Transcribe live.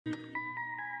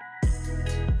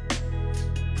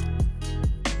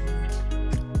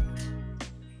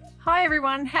Hi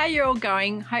everyone, how you all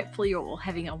going? Hopefully you're all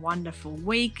having a wonderful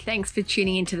week. Thanks for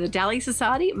tuning into the Dahlia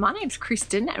Society. My name's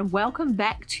Kristen and welcome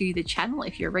back to the channel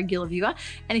if you're a regular viewer,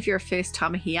 and if you're a first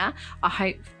timer here, I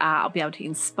hope I'll be able to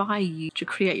inspire you to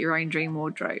create your own dream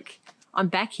wardrobe. I'm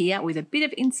back here with a bit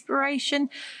of inspiration.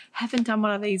 Haven't done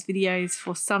one of these videos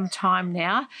for some time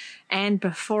now, and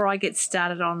before I get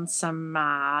started on some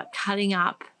cutting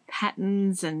up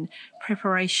patterns and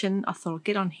preparation, I thought I'd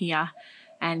get on here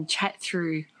and chat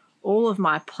through all of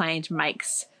my planned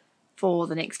makes for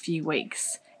the next few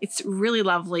weeks. It's really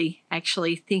lovely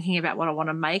actually thinking about what I want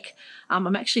to make.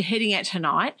 I'm actually heading out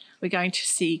tonight. We're going to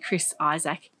see Chris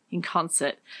Isaak in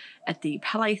concert at the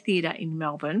Palais Theatre in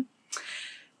Melbourne.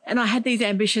 And I had these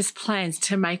ambitious plans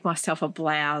to make myself a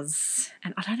blouse.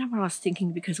 And I don't know what I was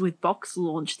thinking, because with box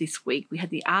launch this week, we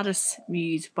had the Artist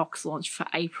Muse box launch for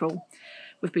April.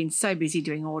 We've been so busy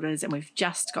doing orders and we've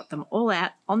just got them all out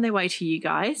on their way to you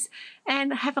guys,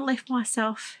 and I haven't left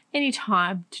myself any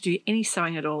time to do any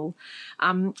sewing at all.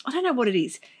 I don't know what it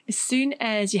is. As soon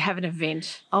as you have an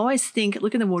event, I always think,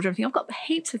 look in the wardrobe, think I've got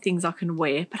heaps of things I can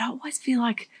wear, but I always feel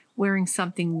like wearing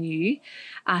something new,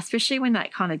 especially when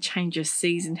that kind of change of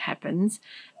season happens.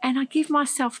 And I give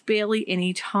myself barely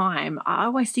any time. I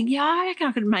always think, yeah, I reckon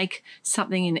I could make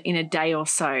something in a day or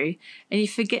so. And you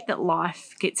forget that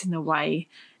life gets in the way.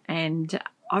 And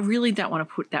I really don't want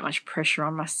to put that much pressure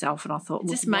on myself. And I thought,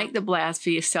 just make the blouse for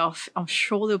yourself. I'm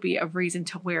sure there'll be a reason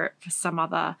to wear it for some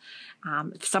other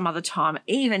time,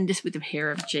 even just with a pair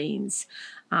of jeans.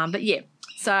 But yeah.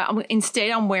 So instead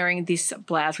I'm wearing this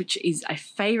blouse, which is a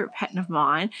favourite pattern of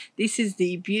mine. This is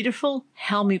the beautiful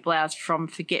Helmy blouse from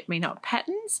Forget Me Not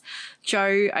Patterns.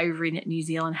 Joe over in New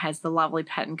Zealand has the lovely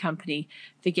pattern company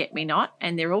Forget Me Not,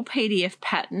 and they're all PDF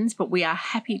patterns, but we are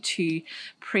happy to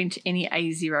print any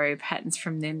A0 patterns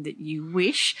from them that you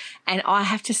wish. And I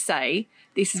have to say,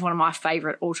 this is one of my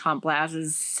favourite all-time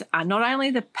blouses. Not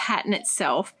only the pattern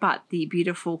itself, but the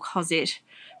beautiful Cosette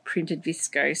printed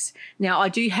viscose. Now, I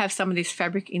do have some of this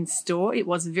fabric in store. It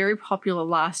was very popular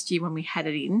last year when we had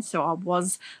it in, so I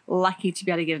was lucky to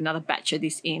be able to get another batch of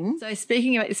this in. So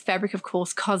speaking about this fabric, of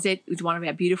course, Cosette is one of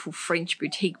our beautiful French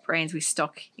boutique brands we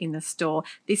stock in the store.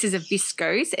 This is a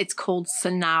viscose. It's called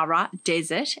Sonara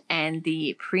Desert, and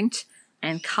the print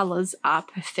and colours are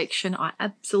perfection. I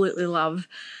absolutely love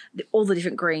all the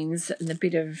different greens and the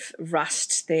bit of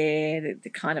rust there, the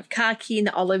kind of khaki and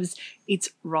the olives.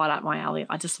 It's right up my alley.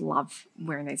 I just love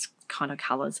wearing these kind of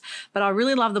colours. But I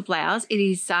really love the blouse. It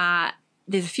is,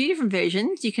 there's a few different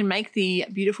versions. You can make the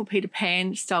beautiful Peter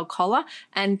Pan style collar.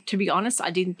 And to be honest, I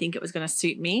didn't think it was going to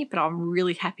suit me, but I'm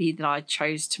really happy that I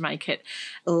chose to make it.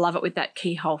 Love it with that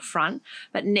keyhole front.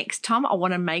 But next time I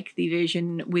want to make the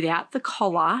version without the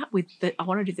collar, I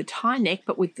want to do the tie neck,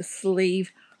 but with the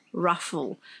sleeve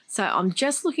ruffle. So I'm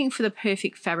just looking for the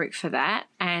perfect fabric for that,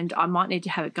 and I might need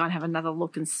to go and have another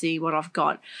look and see what I've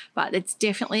got. But it's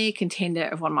definitely a contender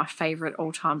of one of my favourite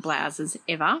all-time blouses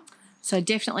ever. So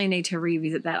definitely need to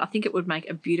revisit that. I think it would make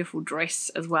a beautiful dress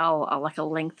as well, like a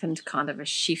lengthened kind of a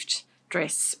shift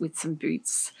dress with some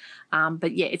boots.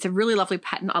 But yeah, it's a really lovely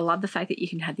pattern. I love the fact that you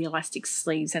can have the elastic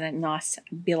sleeves and a nice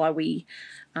billowy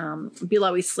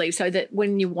sleeve, so that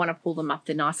when you want to pull them up,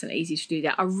 they're nice and easy to do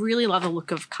that. I really love the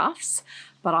look of cuffs,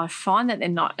 but I find that they're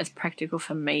not as practical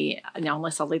for me,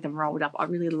 unless I leave them rolled up. I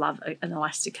really love an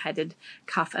elasticated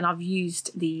cuff, and I've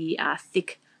used the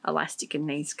thick elastic in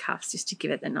these cuffs just to give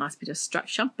it a nice bit of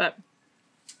structure. But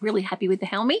really happy with the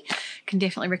Helmy. Can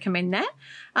definitely recommend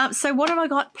that. So what have I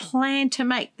got planned to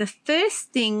make? The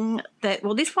first thing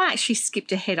this one actually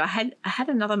skipped ahead. I had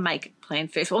another make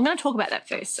planned first. Well, I'm going to talk about that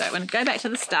first. So I'm going to go back to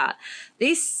the start.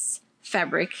 This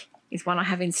fabric is one I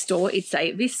have in store. It's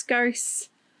a viscose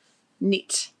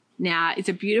knit. Now, it's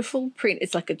a beautiful print.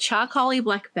 It's like a charcoaly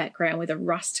black background with a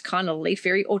rust kind of leaf,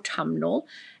 very autumnal.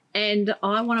 And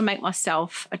I want to make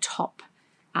myself a top.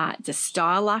 It's a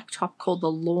style-like top called the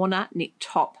Lorna Knit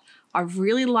Top. I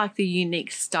really like the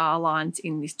unique style lines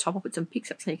in this top. I'll put some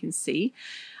pics up so you can see.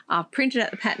 I've printed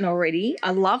out the pattern already.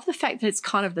 I love the fact that it's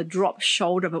kind of the drop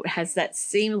shoulder, but it has that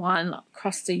seam line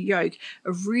across the yoke.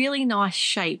 A really nice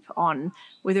shape on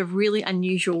with a really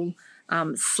unusual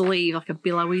sleeve, like a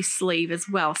billowy sleeve as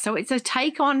well. So it's a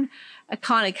take on a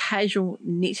kind of casual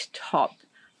knit top,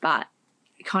 but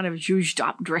kind of zhuzhed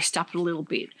up, dressed up a little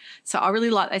bit. So I really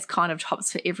like those kind of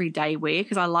tops for everyday wear,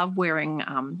 because I love wearing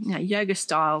yoga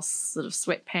style sort of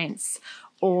sweatpants,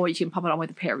 or you can pop it on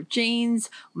with a pair of jeans,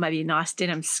 or maybe a nice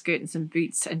denim skirt and some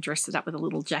boots and dress it up with a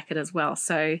little jacket as well.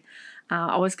 So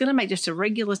I was going to make just a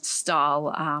regular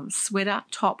style sweater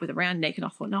top with a round neck, and I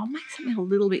thought, no, I'll make something a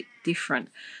little bit different.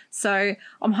 So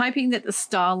I'm hoping that the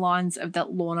style lines of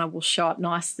that Lorna will show up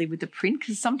nicely with the print,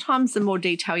 because sometimes the more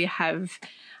detail you have,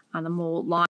 the more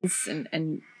lines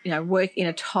and you know, work in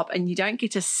a top, and you don't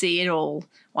get to see it all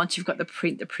once you've got the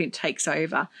print takes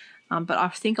over. But I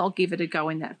think I'll give it a go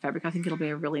in that fabric. I think it'll be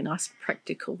a really nice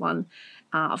practical one.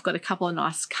 I've got a couple of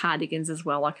nice cardigans as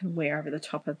well I can wear over the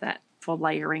top of that for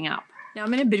layering up. Now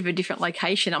I'm in a bit of a different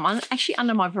location. I'm actually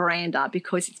under my veranda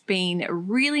because it's been a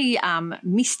really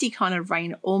misty kind of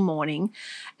rain all morning,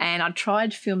 and I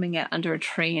tried filming it under a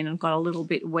tree and it got a little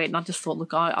bit wet, and I just thought,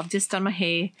 look, I've just done my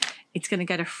hair. It's going to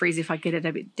go to frizz if I get it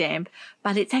a bit damp,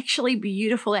 but it's actually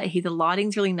beautiful out here. The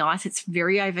lighting's really nice. It's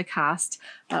very overcast.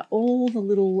 All the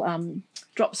little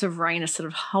drops of rain are sort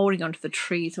of holding onto the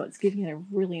tree, so it's giving it a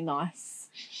really nice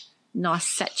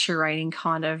saturating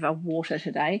kind of a water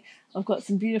today. I've got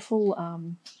some beautiful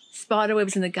spider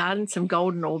webs in the garden, some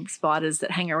golden orb spiders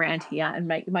that hang around here and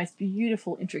make the most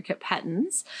beautiful intricate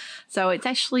patterns. So it's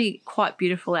actually quite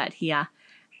beautiful out here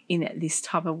in this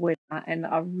type of weather, and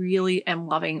I really am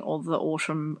loving all the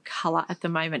autumn colour at the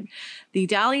moment. The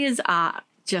dahlias are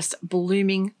just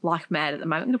blooming like mad at the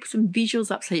moment. I'm going to put some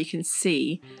visuals up so you can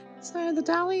see. So the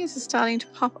dahlias are starting to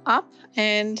pop up,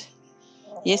 and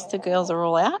yes, the girls are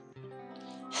all out.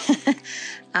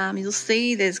 You'll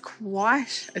see there's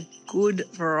quite a good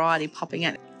variety popping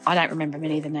out. I don't remember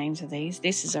many of the names of these.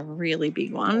 This is a really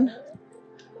big one.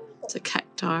 It's a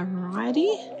cacti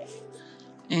variety.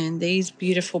 And these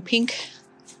beautiful pink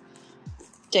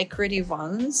decorative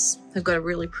ones have got a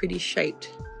really pretty shaped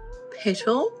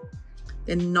petal.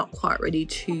 They're not quite ready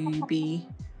to be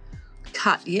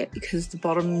cut yet because the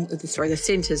bottom of the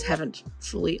centers haven't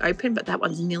fully opened, but that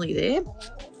one's nearly there.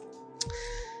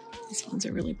 This one's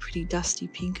a really pretty dusty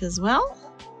pink as well.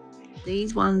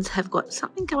 These ones have got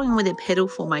something going on with their petal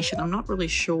formation. I'm not really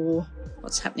sure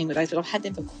what's happening with those, but I've had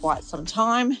them for quite some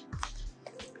time.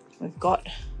 We've got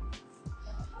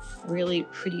a really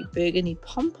pretty burgundy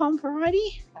pom-pom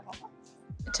variety.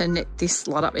 To net this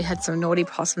lot up, we had some naughty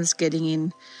possums getting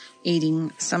in,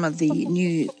 eating some of the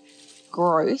new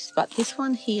growth, but this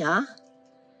one here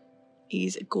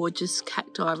is a gorgeous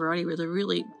cacti variety with a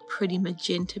really pretty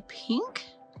magenta pink.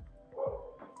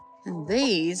 And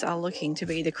these are looking to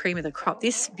be the cream of the crop.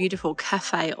 This beautiful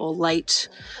cafe or late,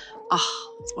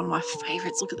 oh, it's one of my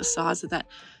favourites. Look at the size of that.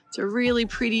 It's a really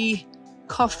pretty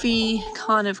coffee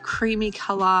kind of creamy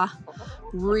colour,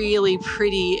 really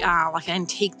pretty, like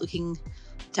antique looking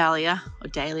dahlia, or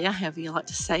dahlia, however you like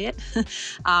to say it.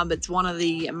 It's one of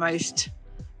the most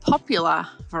popular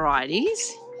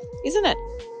varieties, isn't it?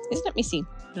 Isn't it, Missy?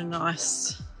 A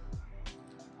nice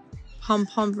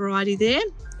pom-pom variety there.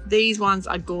 These ones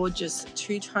are gorgeous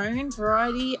two-tone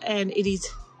variety, and it is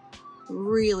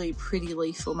really pretty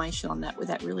leaf formation on that with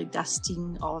that really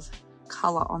dusting of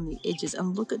colour on the edges.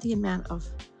 And look at the amount of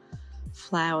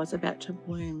flowers about to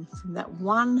bloom from that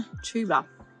one tuber.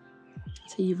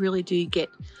 So you really do get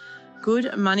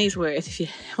good money's worth. If you're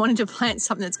wanting to plant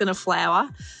something that's going to flower,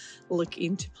 look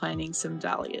into planting some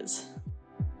dahlias.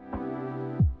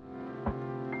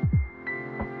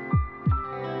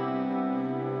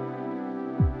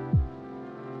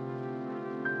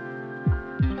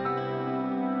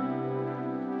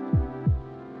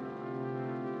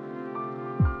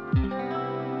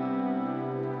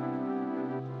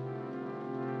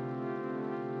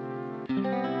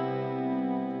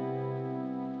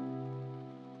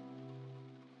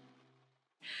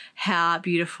 How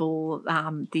beautiful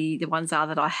the ones are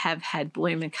that I have had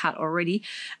bloom and cut already.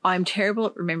 I'm terrible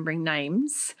at remembering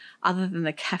names other than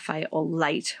the cafe or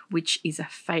late, which is a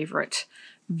favourite.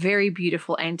 Very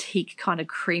beautiful antique kind of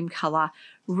cream colour,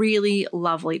 really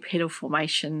lovely petal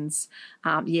formations.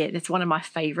 Yeah, that's one of my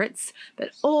favourites.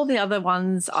 But all the other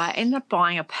ones, I ended up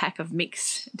buying a pack of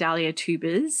mixed dahlia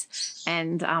tubers,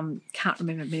 and can't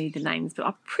remember many of the names, but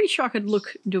I'm pretty sure I could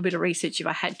look and do a bit of research if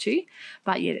I had to.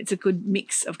 But yeah, it's a good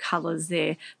mix of colours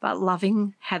there. But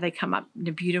loving how they come up in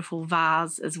a beautiful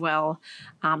vase as well.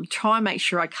 Try and make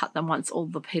sure I cut them once all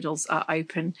the petals are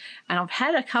open. And I've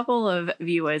had a couple of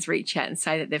viewers reach out and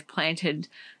say that they've planted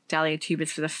dahlia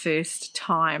tubers for the first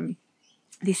time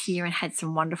this year and had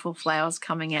some wonderful flowers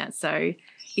coming out. So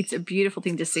it's a beautiful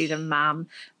thing to see them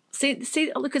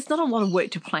see, look, it's not a lot of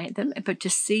work to plant them, but to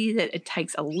see that it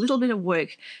takes a little bit of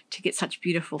work to get such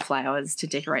beautiful flowers to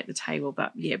decorate the table.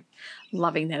 But yeah,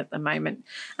 loving that at the moment.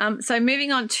 So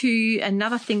moving on to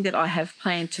another thing that I have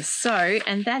planned to sew,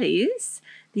 and that is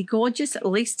the gorgeous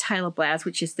Elise Taylor blouse,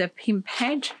 which is the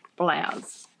pimpant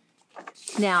blouse.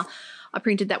 Now, I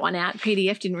printed that one out.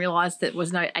 PDF, didn't realise that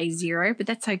was no A0, but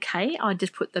that's okay. I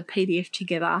just put the PDF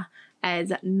together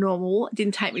as normal. It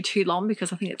didn't take me too long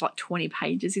because I think it's like 20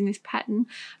 pages in this pattern,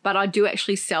 but I do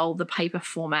actually sell the paper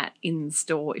format in the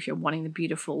store if you're wanting the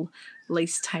beautiful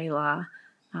Lise Taylor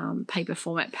paper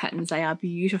format patterns. They are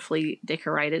beautifully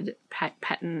decorated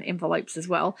pattern envelopes as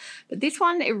well. But this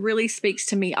one, it really speaks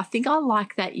to me. I think I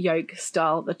like that yoke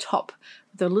style at the top,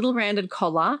 the little rounded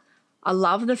collar. I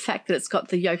love the fact that it's got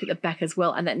the yoke at the back as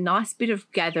well and that nice bit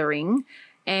of gathering.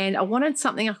 And I wanted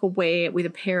something I could wear with a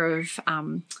pair of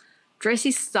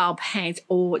dressy style pants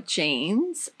or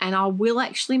jeans. And I will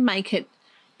actually make it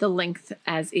the length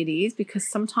as it is, because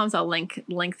sometimes I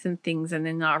lengthen things and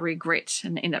then I regret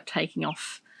and end up taking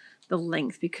off the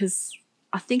length, because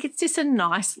I think it's just a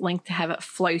nice length to have it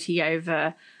floaty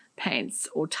over pants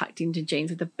or tucked into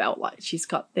jeans with a belt like she's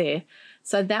got there.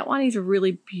 So that one is a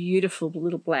really beautiful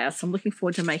little blouse. So I'm looking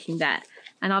forward to making that.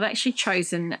 And I've actually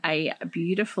chosen a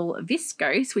beautiful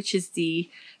viscose, which is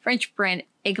the French brand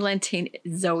Eglantine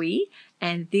Zoe.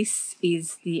 And this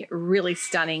is the really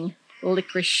stunning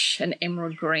licorice and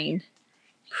emerald green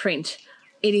print.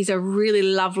 It is a really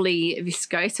lovely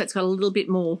viscose, so it's got a little bit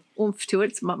more oomph to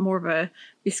it. It's more of a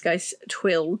viscose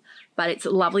twill, but it's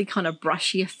a lovely kind of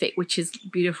brushy effect, which is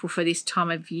beautiful for this time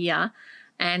of year.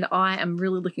 And I am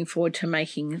really looking forward to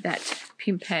making that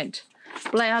pimpant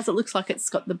blouse. It looks like it's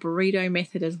got the burrito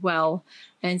method as well,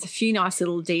 and it's a few nice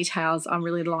little details I'm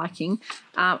really liking.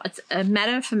 It's a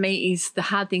matter for me is the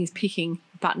hard thing is picking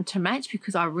button to match,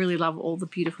 because I really love all the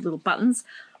beautiful little buttons.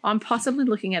 I'm possibly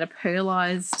looking at a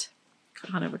pearlized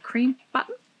kind of a cream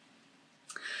button,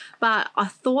 but I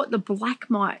thought the black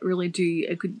might really do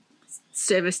a good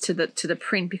service to the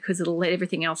print, because it'll let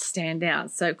everything else stand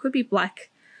out. So it could be black,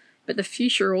 but the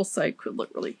fuchsia also could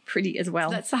look really pretty as well.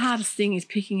 So that's the hardest thing, is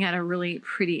picking out a really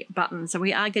pretty button. So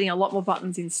we are getting a lot more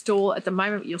buttons in store at the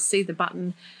moment. You'll see the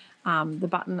button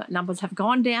numbers have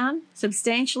gone down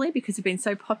substantially because they've been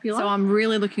so popular. So I'm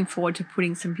really looking forward to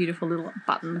putting some beautiful little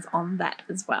buttons on that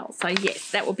as well. So yes,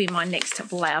 that will be my next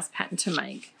blouse pattern to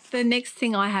make. The next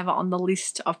thing I have on the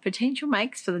list of potential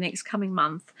makes for the next coming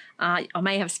month, I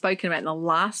may have spoken about in the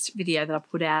last video that I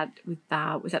put out with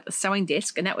was at the sewing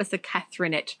desk, and that was the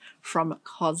Catherinette from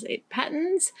Cosette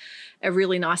Patterns. A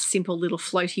really nice simple little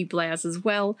floaty blouse as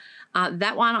well.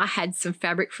 That one I had some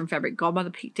fabric from Fabric Godmother,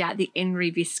 picked out the Henry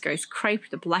Viscose Crepe,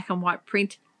 the black and white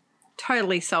print.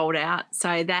 Totally sold out,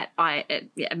 so that I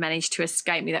managed to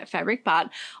escape me that fabric,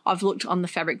 but I've looked on the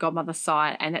Fabric Godmother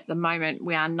site and at the moment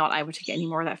we are not able to get any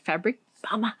more of that fabric.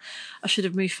 Bummer. I should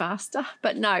have moved faster,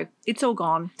 but no, it's all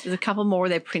gone. There's a couple more of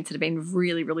their prints that have been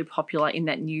really, really popular in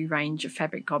that new range of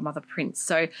Fabric Godmother prints.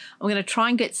 So I'm going to try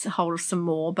and get hold of some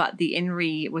more, but the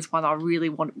Henry was one I really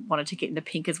wanted to get in the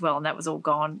pink as well, and that was all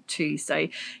gone too. So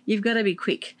you've got to be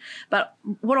quick. But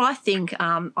what I think,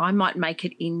 I might make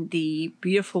it in the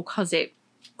beautiful Cosette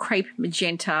Crepe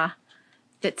Magenta.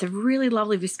 That's a really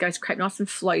lovely viscose crepe, nice and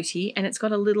floaty, and it's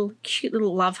got a little cute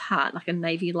little love heart, like a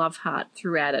navy love heart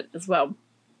throughout it as well.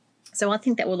 So I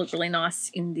think that will look really nice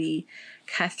in the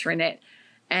Catherinette,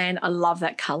 and I love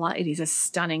that colour. It is a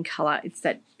stunning colour. It's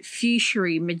that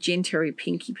fuchsia magenta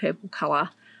pinky purple colour,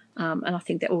 and I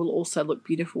think that will also look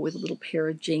beautiful with a little pair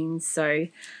of jeans. So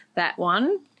that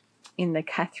one in the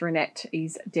Catherinette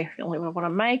is definitely what I want to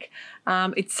make.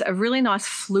 It's a really nice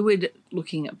fluid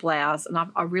looking blouse, and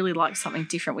I really like something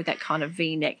different with that kind of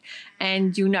V-neck.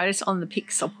 And you'll notice on the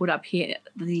pics I'll put up here,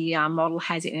 the model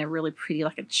has it in a really pretty,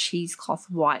 like a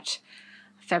cheesecloth white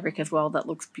fabric as well that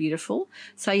looks beautiful.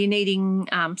 So you're needing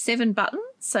 7 buttons,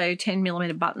 so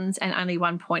 10mm buttons, and only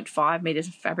 1.5 meters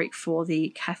of fabric for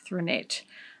the Catherinette.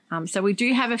 So we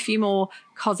do have a few more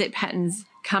Cosette patterns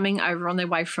coming over on their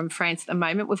way from France at the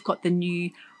moment. We've got the new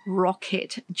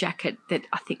Rocket jacket that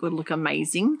I think would look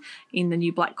amazing in the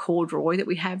new black corduroy that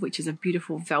we have, which is a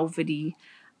beautiful velvety,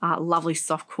 lovely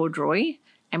soft corduroy.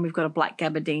 And we've got a black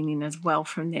gabardine in as well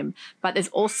from them. But there's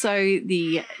also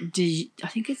the, I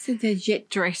think it's the jet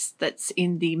dress that's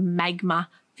in the Magma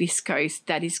viscose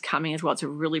that is coming as well. It's a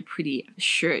really pretty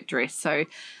shirt dress. So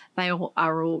they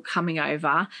are all coming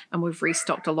over, and we've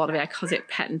restocked a lot of our Cosette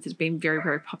patterns that have been very,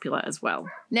 very popular as well.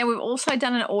 Now, we've also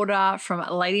done an order from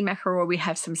Lady Mackerel. We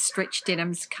have some stretch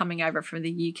denims coming over from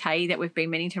the UK that we've been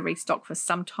meaning to restock for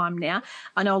some time now.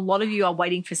 I know a lot of you are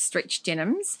waiting for stretch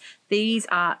denims. These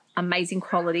are amazing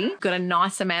quality. Got a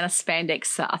nice amount of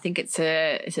spandex. I think it's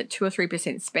a 2 or 3%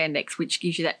 spandex, which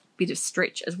gives you that bit of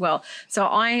stretch as well. So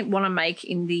I want to make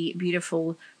in the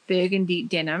beautiful burgundy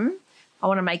denim I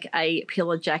want to make a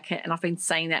pillar jacket, and I've been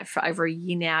saying that for over a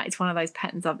year now. It's one of those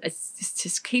patterns it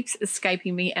just keeps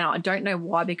escaping me, and I don't know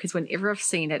why, because whenever I've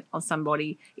seen it on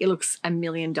somebody, it looks $1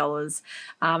 million.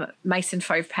 Mason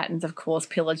Fauve Patterns, of course,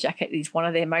 pillar jacket is one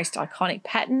of their most iconic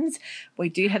patterns. We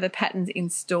do have the patterns in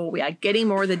store. We are getting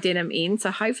more of the denim in,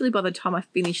 so hopefully by the time I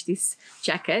finish this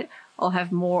jacket, I'll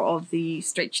have more of the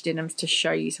stretch denims to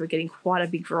show you. So we're getting quite a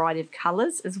big variety of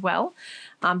colours as well.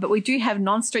 But we do have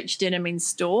non-stretch denim in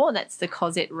store. That's the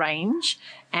Cosette range.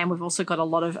 And we've also got a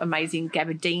lot of amazing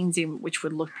gabardines in, which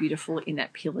would look beautiful in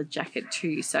that pillar jacket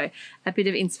too. So a bit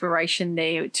of inspiration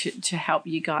there to help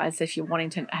you guys if you're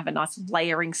wanting to have a nice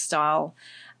layering style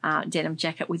denim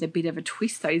jacket with a bit of a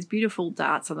twist. Those beautiful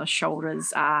darts on the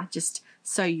shoulders are just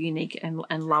so unique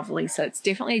and lovely. So it's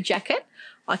definitely a jacket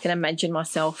I can imagine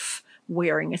myself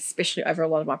wearing, especially over a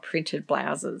lot of my printed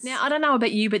blouses. Now, I don't know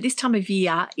about you, but this time of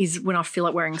year is when I feel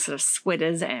like wearing sort of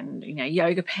sweaters and, you know,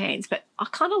 yoga pants, but I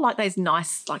kind of like those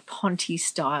nice, like Ponte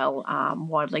style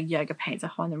wide leg yoga pants. I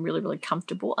find them really, really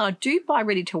comfortable. I do buy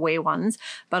ready to wear ones,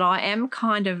 but I am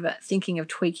kind of thinking of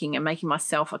tweaking and making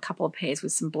myself a couple of pairs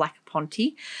with some black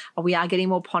Ponte. We are getting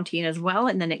more Ponte in as well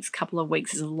in the next couple of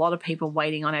weeks. There's a lot of people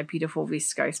waiting on our beautiful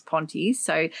viscose Pontes.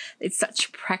 So it's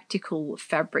such practical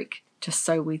fabric to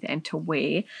sew with and to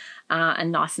wear,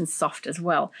 and nice and soft as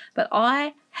well. But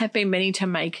I have been meaning to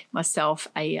make myself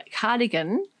a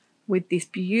cardigan with this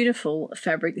beautiful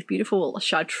fabric, this beautiful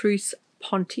chartreuse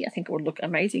Ponte. I think it would look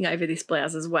amazing over this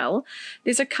blouse as well.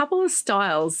 There's a couple of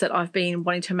styles that I've been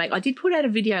wanting to make. I did put out a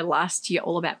video last year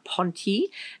all about Ponte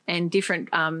and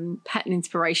different pattern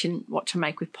inspiration, what to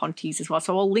make with Pontes as well.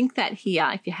 So I'll link that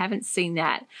here if you haven't seen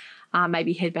that.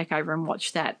 Maybe head back over and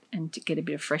watch that and to get a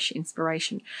bit of fresh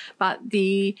inspiration. But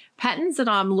the patterns that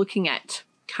I'm looking at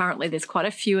currently, there's quite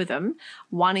a few of them.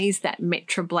 One is that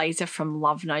Metra Blazer from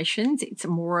Love Notions. It's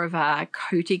more of a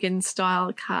coatigan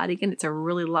style cardigan. It's a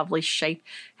really lovely shape,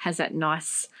 has that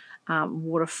nice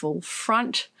waterfall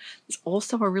front. There's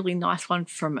also a really nice one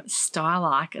from Style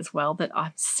Arc as well that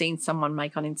I've seen someone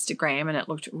make on Instagram, and it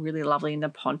looked really lovely in the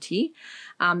Ponte.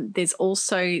 There's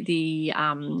also the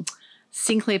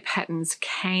Sinclair Patterns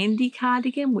Candy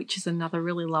cardigan, which is another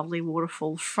really lovely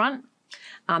waterfall front.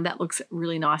 That looks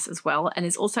really nice as well. And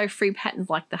there's also free patterns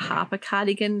like the Harper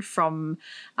cardigan from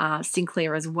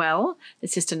Sinclair as well.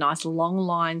 It's just a nice long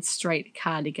line straight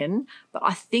cardigan. But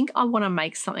I think I want to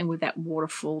make something with that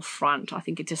waterfall front. I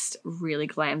think it just really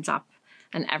glams up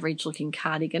an average looking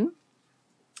cardigan.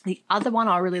 The other one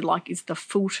I really like is the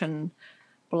Fulton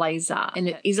Blazer, and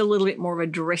it is a little bit more of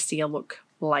a dressier look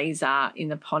blazer in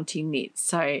the Ponte knit.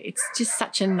 So it's just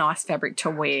such a nice fabric to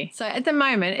wear. So at the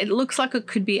moment, it looks like it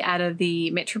could be out of the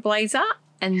Metra Blazer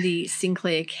and the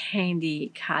Sinclair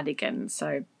Candy cardigan.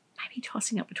 So maybe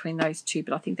tossing up between those two,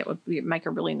 but I think that would make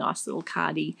a really nice little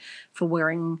cardi for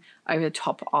wearing over the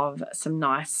top of some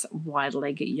nice wide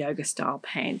leg yoga style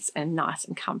pants, and nice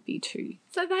and comfy too.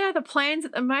 So they are the plans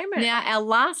at the moment. Now, our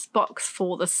last box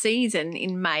for the season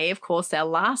in May, of course, our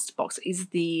last box is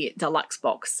the deluxe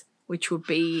box, which will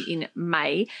be in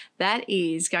May. That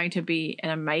is going to be an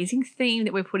amazing theme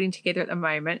that we're putting together at the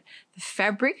moment. The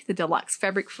fabric, the deluxe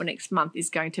fabric for next month, is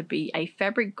going to be a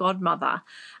fabric godmother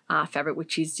fabric,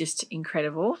 which is just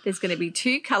incredible. There's going to be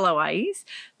 2 colorways.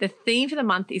 The theme for the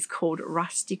month is called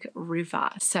Rustic River.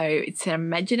 So it's an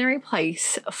imaginary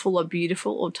place full of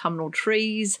beautiful autumnal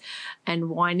trees and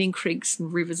winding creeks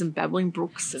and rivers and babbling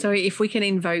brooks. So if we can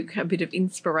invoke a bit of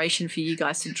inspiration for you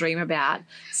guys to dream about,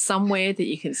 somewhere that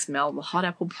you can smell the hot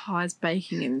apple pies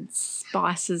baking and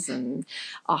spices, and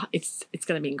it's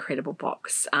going to be an incredible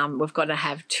box. We've got to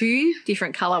have 2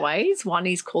 different colorways. One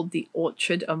is called the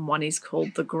Orchard and one is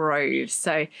called the Grove.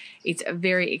 So it's a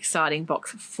very exciting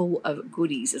box full of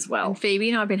goodies as well. And Phoebe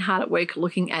and I have been hard at work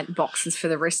looking at boxes for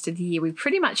the rest of the year. We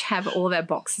pretty much have all of our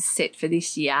boxes set for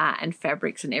this year and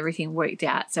fabrics and everything worked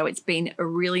out. So it's been a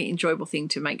really enjoyable thing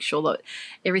to make sure that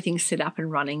everything's set up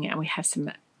and running, and we have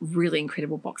some really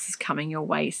incredible boxes coming your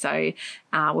way. So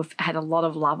we've had a lot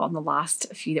of love on the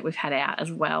last few that we've had out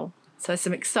as well. So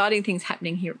some exciting things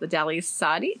happening here at the Dahlia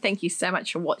Society. Thank you so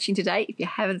much for watching today. If you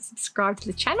haven't subscribed to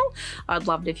the channel, I'd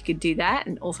love it if you could do that.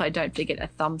 And also don't forget, a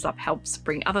thumbs up helps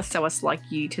bring other sewers like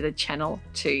you to the channel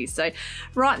too. So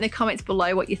write in the comments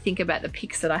below what you think about the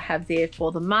pics that I have there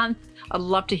for the month. I'd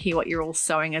love to hear what you're all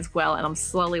sewing as well. And I'm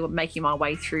slowly making my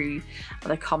way through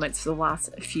the comments for the last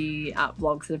few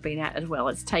vlogs that have been out as well.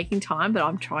 It's taking time, but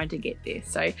I'm trying to get there.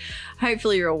 So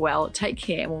hopefully you're all well. Take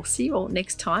care, and we'll see you all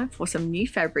next time for some new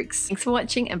fabrics. Thanks for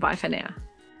watching, and bye for now.